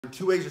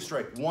Two ways to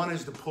strike. One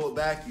is to pull it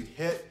back, you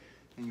hit,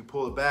 and you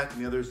pull it back,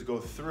 and the other is to go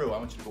through. I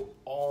want you to go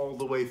all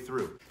the way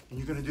through. And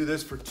you're gonna do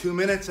this for 2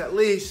 minutes at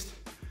least.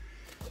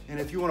 And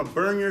if you wanna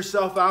burn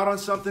yourself out on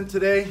something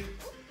today,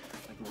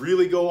 like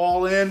really go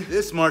all in,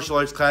 this martial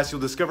arts class,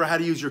 you'll discover how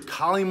to use your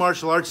Kali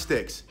martial arts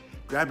sticks.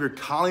 Grab your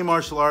Kali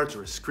martial arts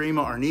or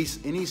Escrima, Arnis,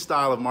 any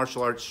style of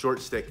martial arts short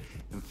stick,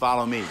 and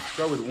follow me.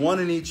 Start with one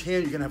in each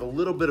hand. You're gonna have a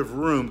little bit of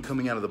room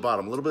coming out of the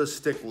bottom, a little bit of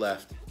stick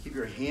left. Keep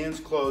your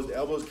hands closed,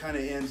 elbows kind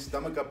of in,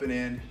 stomach up and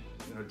in.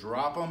 You're gonna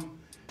drop them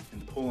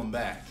and pull them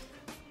back.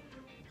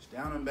 Just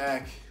down and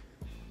back.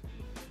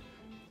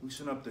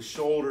 Loosen up the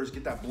shoulders,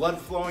 get that blood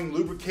flowing,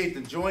 lubricate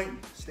the joint,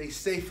 stay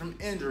safe from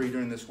injury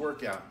during this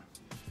workout.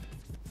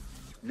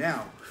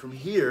 Now, from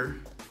here,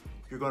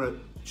 you're gonna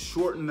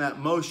shorten that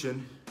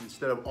motion.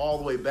 Instead of all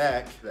the way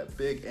back, that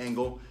big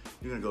angle,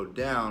 you're gonna go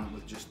down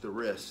with just the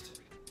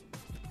wrist.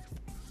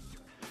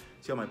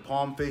 See how my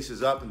palm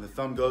faces up and the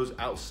thumb goes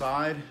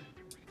outside?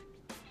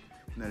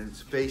 And then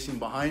it's facing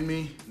behind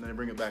me, and then I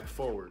bring it back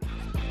forward.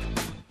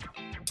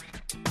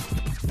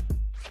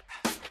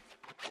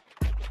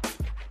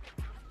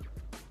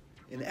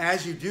 And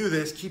as you do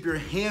this, keep your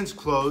hands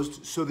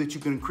closed so that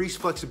you can increase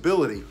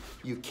flexibility.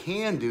 You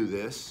can do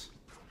this,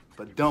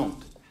 but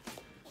don't.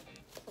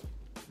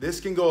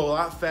 This can go a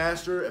lot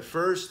faster at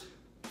first,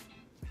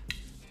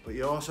 but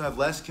you also have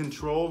less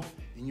control,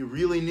 and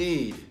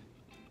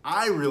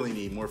I really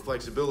need more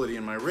flexibility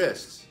in my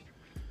wrists.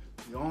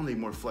 We all need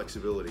more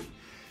flexibility.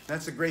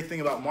 That's the great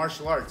thing about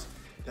martial arts,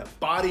 that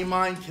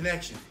body-mind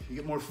connection. You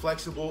get more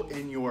flexible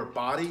in your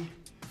body,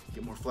 you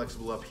get more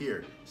flexible up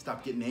here.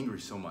 Stop getting angry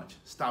so much.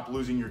 Stop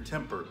losing your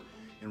temper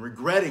and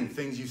regretting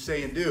things you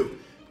say and do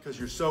because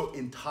you're so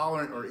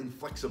intolerant or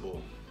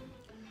inflexible.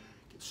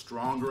 Get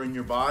stronger in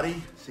your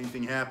body. Same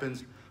thing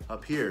happens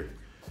up here.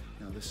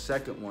 Now the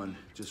second one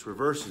just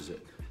reverses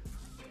it.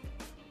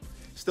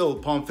 Still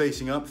palm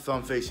facing up,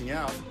 thumb facing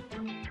out.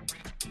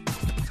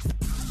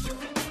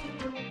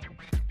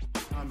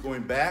 I'm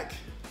going back.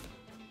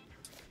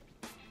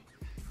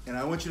 And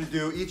I want you to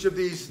do each of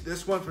these,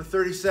 this one for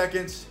 30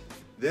 seconds,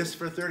 this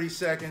for 30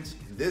 seconds,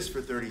 and this for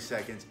 30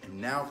 seconds.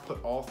 And now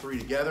put all three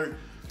together,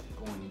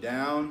 going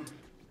down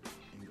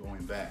and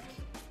going back.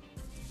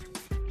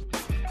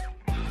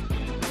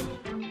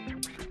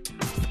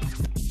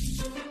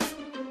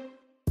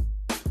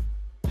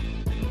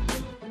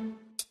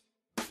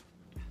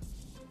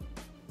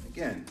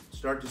 Again,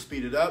 start to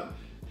speed it up.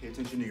 Pay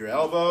attention to your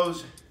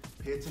elbows.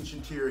 Pay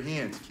attention to your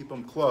hands. Keep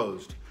them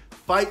closed.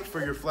 Fight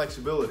for your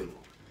flexibility.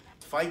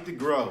 Fight to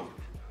grow.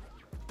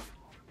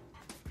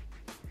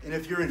 And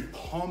if you're in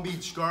Palm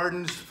Beach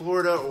Gardens,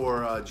 Florida,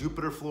 or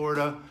Jupiter,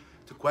 Florida,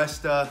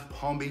 Tequesta,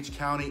 Palm Beach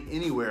County,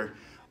 anywhere,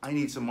 I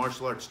need some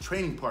martial arts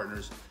training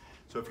partners.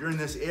 So if you're in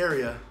this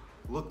area,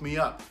 look me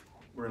up.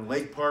 We're in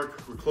Lake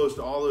Park. We're close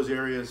to all those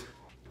areas.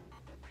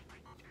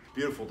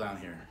 Beautiful down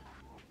here.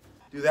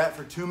 Do that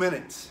for 2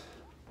 minutes.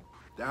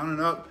 Down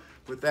and up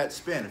with that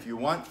spin. If you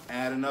want,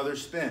 add another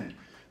spin.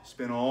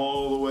 Spin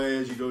all the way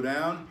as you go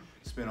down.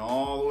 Spin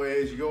all the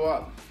way as you go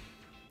up.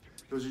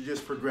 Those are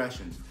just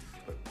progressions.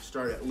 But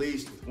start at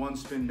least with one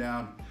spin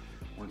down,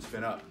 one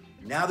spin up.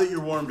 Now that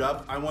you're warmed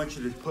up, I want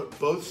you to put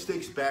both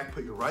sticks back,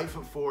 put your right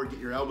foot forward, get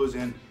your elbows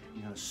in.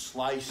 You're gonna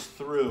slice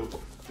through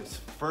this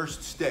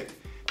first stick.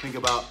 Think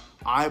about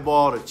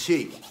eyeball to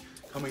cheek.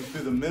 Coming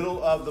through the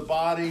middle of the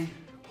body,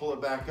 pull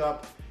it back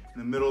up in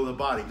the middle of the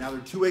body. Now there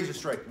are two ways to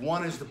strike.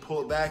 One is to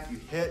pull it back, you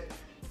hit,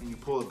 and you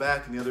pull it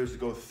back, and the other is to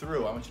go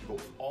through. I want you to go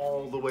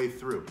all the way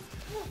through.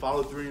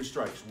 Follow through your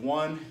strikes.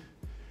 1,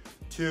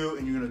 2,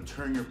 and you're gonna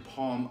turn your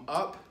palm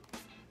up.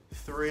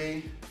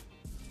 3,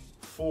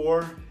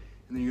 4, and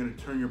then you're gonna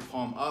turn your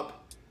palm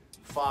up.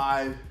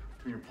 5,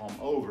 turn your palm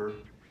over.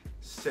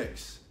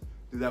 6.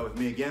 Do that with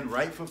me again.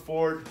 Right foot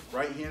forward,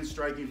 right hand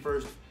striking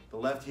first. The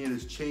left hand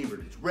is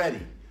chambered. It's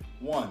ready.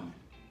 1,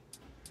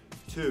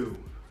 2,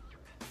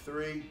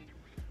 3,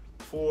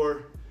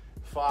 4,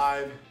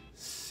 5,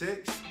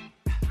 6.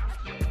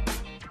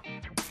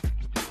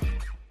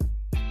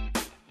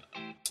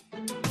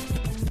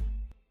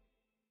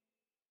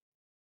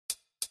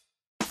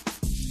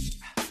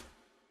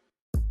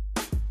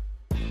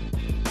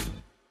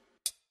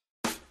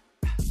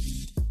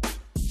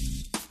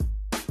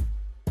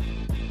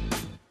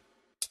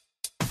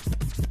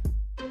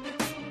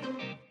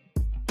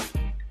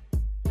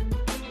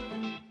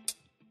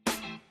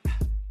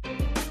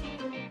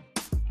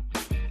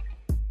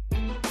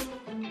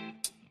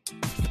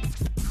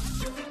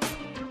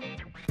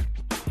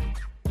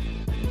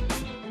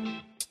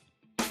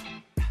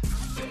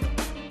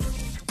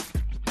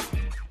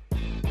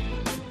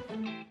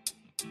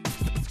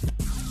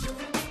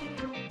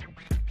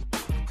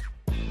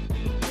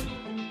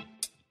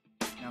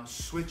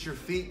 Switch your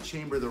feet,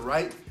 chamber the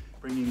right,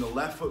 bringing the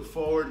left foot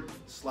forward,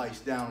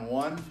 slice down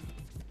 1,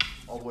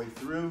 all the way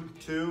through,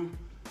 2,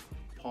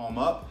 palm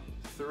up,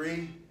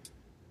 3,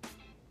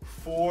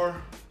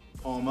 4,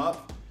 palm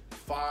up,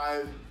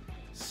 5,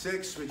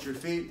 6, switch your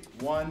feet,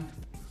 1,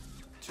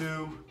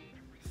 2,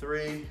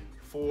 3,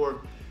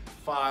 4,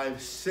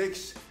 5,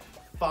 6,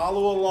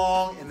 follow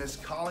along in this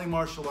Kali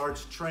martial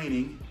arts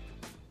training.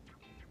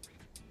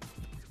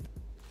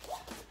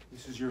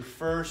 This is your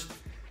first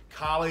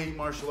Kali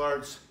martial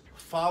arts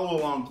follow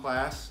along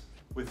class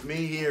with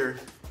me here.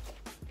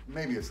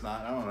 Maybe it's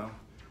not, I don't know.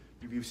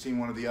 Maybe you've seen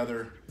one of the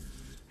other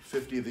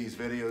 50 of these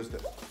videos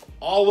that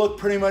all look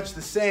pretty much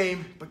the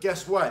same, but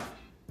guess what?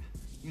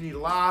 You need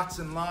lots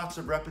and lots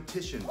of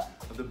repetition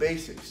of the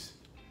basics.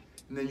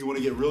 And then you want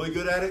to get really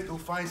good at it, go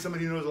find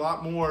somebody who knows a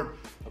lot more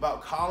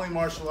about Kali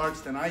martial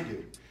arts than I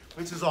do,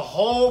 which is a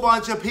whole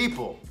bunch of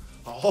people,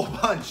 a whole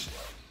bunch.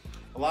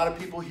 A lot of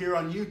people here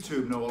on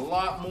YouTube know a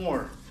lot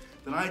more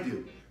than I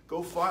do.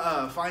 Go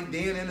find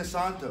Dan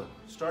Inosanto,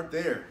 start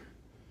there.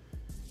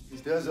 He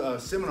does a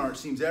seminar, it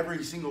seems,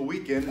 every single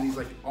weekend, and he's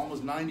like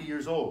almost 90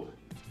 years old.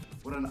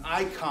 What an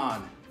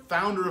icon,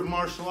 founder of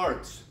martial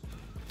arts.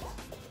 You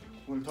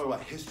want to talk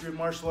about history of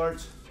martial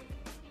arts?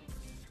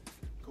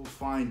 Go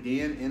find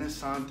Dan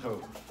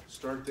Inosanto,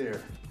 start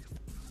there.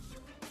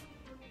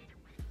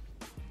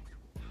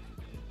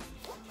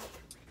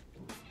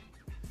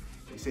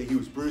 They say he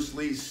was Bruce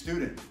Lee's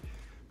student,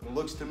 but it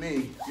looks to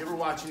me, you ever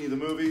watch any of the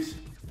movies?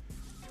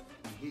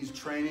 He's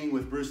training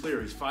with Bruce Lee,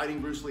 or he's fighting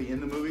Bruce Lee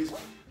in the movies.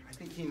 I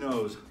think he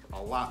knows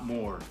a lot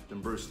more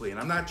than Bruce Lee. And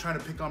I'm not trying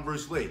to pick on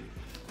Bruce Lee.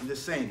 I'm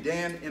just saying,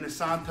 Dan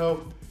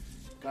Inosanto,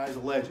 guy's a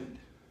legend.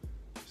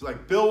 He's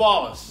like Bill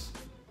Wallace,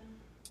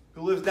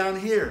 who lives down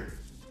here.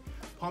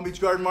 Palm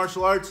Beach Garden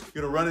Martial Arts,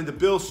 you're gonna run into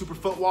Bill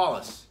Superfoot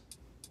Wallace.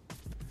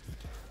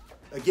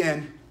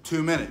 Again,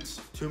 2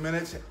 minutes. 2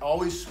 minutes,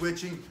 always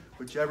switching,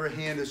 whichever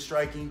hand is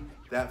striking,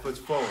 that foot's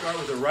forward. Start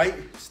with the right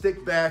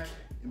stick back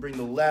and bring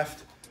the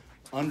left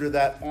under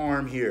that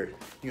arm here.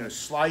 You're gonna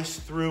slice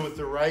through with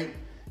the right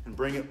and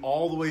bring it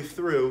all the way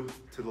through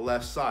to the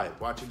left side.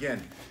 Watch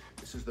again.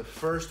 This is the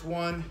first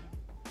one,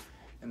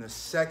 and the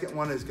second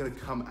one is gonna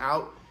come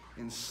out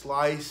and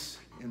slice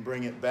and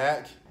bring it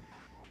back.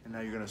 And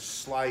now you're gonna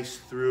slice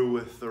through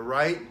with the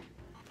right,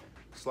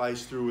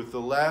 slice through with the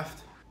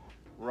left,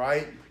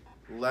 right,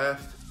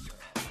 left.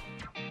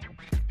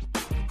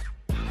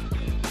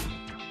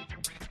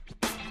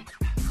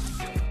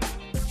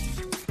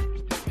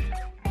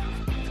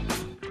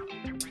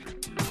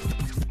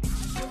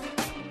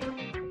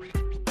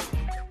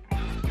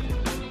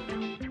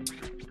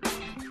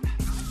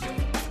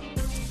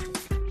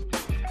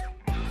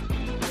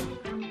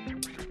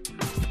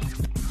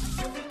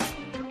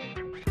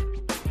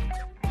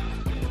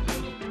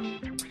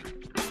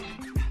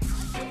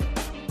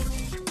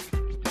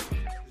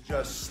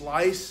 Just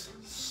slice,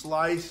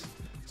 slice,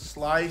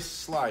 slice,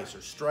 slice,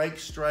 or strike,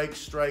 strike,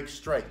 strike,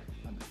 strike.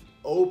 I'm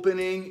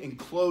opening and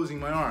closing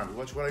my arm.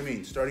 Watch what I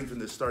mean. Starting from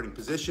this starting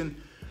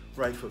position,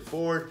 right foot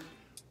forward,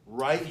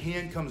 right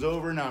hand comes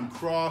over, now I'm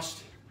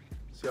crossed.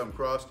 See how I'm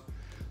crossed?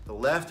 The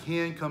left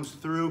hand comes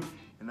through,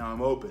 and now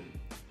I'm open.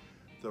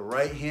 The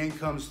right hand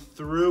comes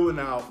through, and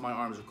now my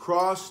arms are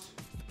crossed,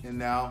 and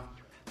now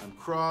I'm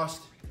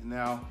crossed, and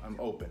now I'm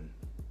open.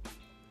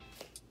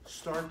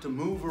 Start to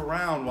move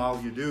around while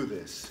you do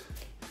this.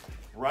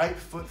 Right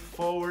foot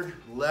forward,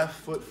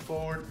 left foot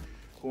forward,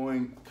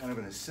 going kind of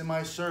in a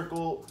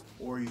semicircle,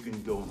 or you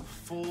can go in a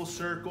full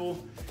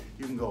circle.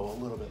 You can go a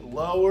little bit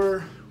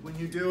lower when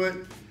you do it.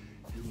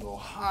 You can go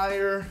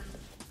higher.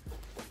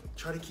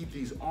 Try to keep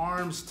these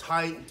arms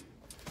tight.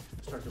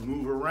 Start to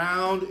move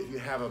around. If you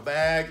have a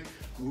bag,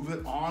 move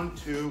it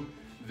onto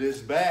this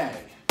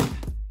bag.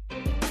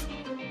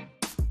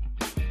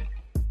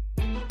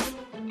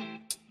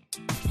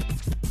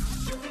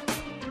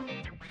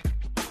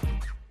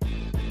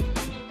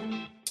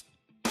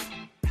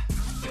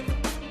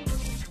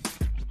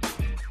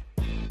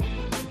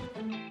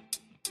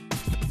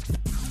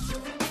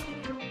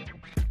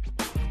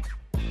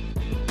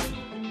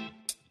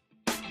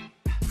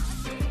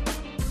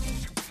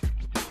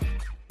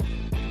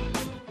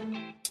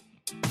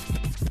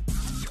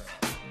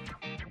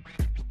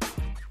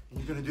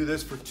 You're gonna do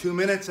this for 2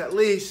 minutes at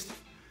least.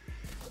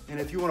 And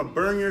if you wanna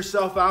burn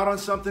yourself out on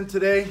something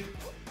today,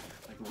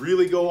 like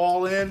really go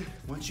all in,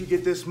 once you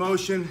get this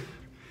motion,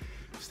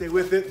 stay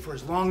with it for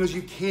as long as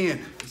you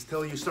can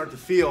until you start to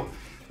feel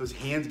those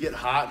hands get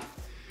hot,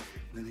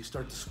 and then they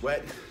start to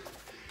sweat, and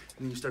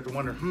then you start to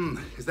wonder,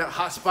 is that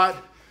hot spot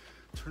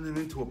turning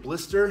into a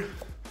blister?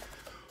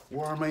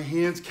 Or are my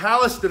hands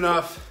calloused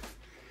enough?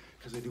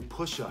 Because I do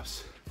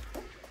push-ups,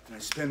 and I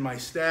spin my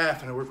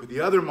staff, and I work with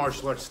the other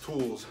martial arts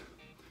tools.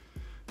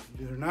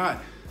 Maybe they're not.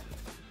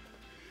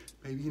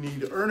 Maybe you need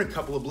to earn a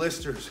couple of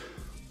blisters,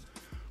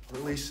 or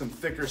at least some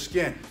thicker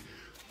skin.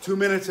 2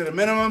 minutes at a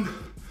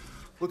minimum.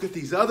 Look at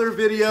these other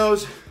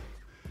videos.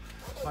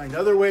 Find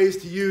other ways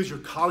to use your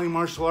Kali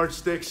martial arts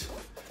sticks.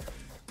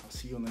 I'll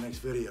see you on the next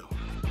video.